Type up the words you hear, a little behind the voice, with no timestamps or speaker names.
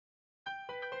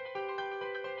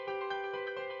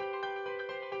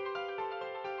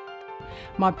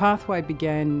My pathway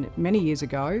began many years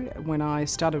ago when I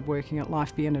started working at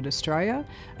Life Be In It Australia,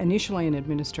 initially in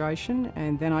administration,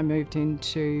 and then I moved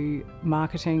into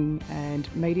marketing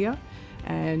and media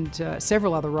and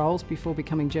several other roles before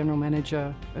becoming General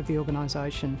Manager of the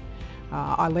organisation.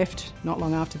 I left not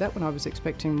long after that when I was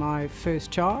expecting my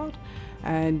first child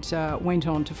and went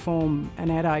on to form an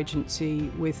ad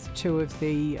agency with two of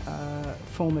the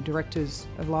former directors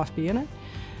of Life Be In It,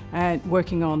 and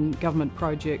working on government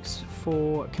projects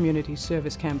for community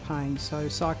service campaigns, so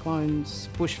cyclones,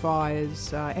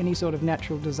 bushfires, any sort of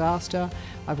natural disaster.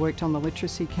 I've worked on the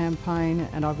literacy campaign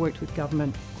and I've worked with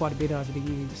government quite a bit over the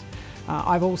years.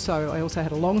 I also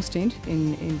had a long stint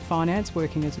in finance,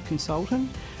 working as a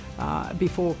consultant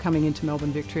before coming into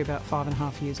Melbourne Victory about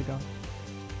 5.5 years ago.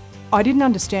 I didn't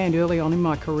understand early on in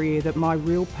my career that my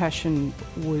real passion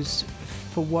was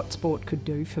for what sport could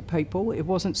do for people. It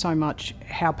wasn't so much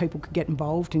how people could get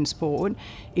involved in sport,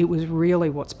 it was really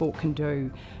what sport can do.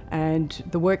 And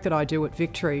the work that I do at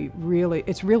Victory,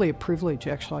 it's really a privilege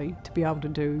actually to be able to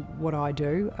do what I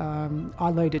do. I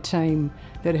lead a team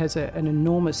that has an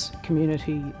enormous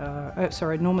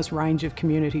enormous range of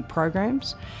community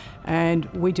programs. And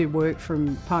we do work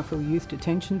from Parkville Youth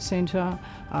Detention Centre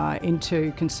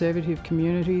into conservative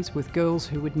communities with girls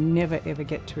who would never ever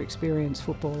get to experience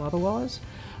football otherwise.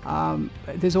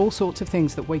 There's all sorts of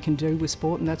things that we can do with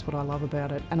sport, and that's what I love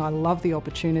about it. And I love the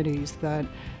opportunities that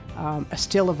are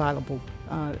still available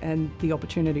and the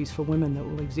opportunities for women that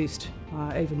will exist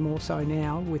even more so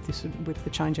now with the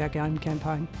Change Our Game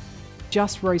campaign.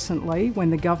 Just recently, when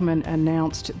the government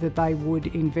announced that they would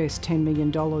invest $10 million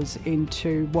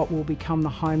into what will become the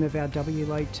home of our W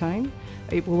League team,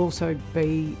 it will also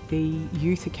be the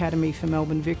Youth Academy for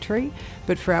Melbourne Victory.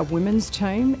 But for our women's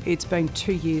team, it's been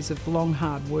 2 years of long,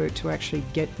 hard work to actually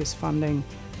get this funding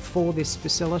for this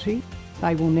facility.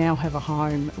 They will now have a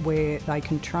home where they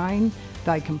can train,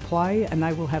 they can play, and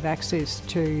they will have access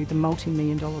to the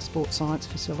multi-million-dollar sports science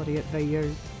facility at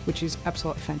VU, which is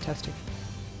absolutely fantastic.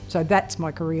 So that's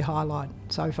my career highlight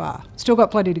so far. Still got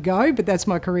plenty to go, but that's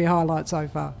my career highlight so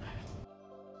far.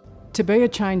 To be a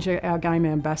Change Our Game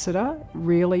ambassador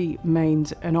really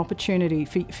means an opportunity.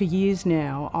 For years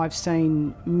now, I've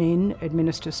seen men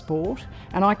administer sport,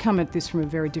 and I come at this from a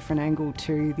very different angle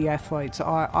to the athletes.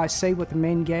 I see what the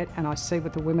men get and I see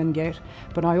what the women get,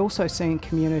 but I also see in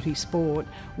community sport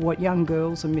what young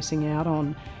girls are missing out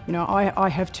on. You know, I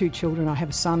have 2 children, I have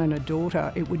a son and a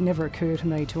daughter. It would never occur to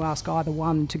me to ask either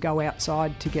one to go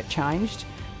outside to get changed.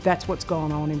 That's what's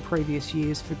gone on in previous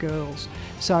years for girls.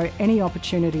 So any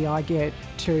opportunity I get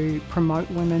to promote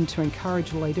women, to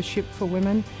encourage leadership for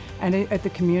women, and at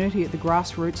the community, at the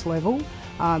grassroots level,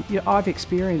 I've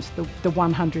experienced the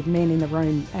 100 men in the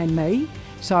room and me,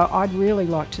 so I'd really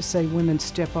like to see women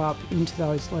step up into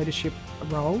those leadership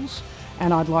roles,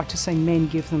 and I'd like to see men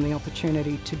give them the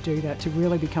opportunity to do that, to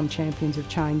really become champions of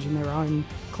change in their own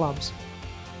clubs.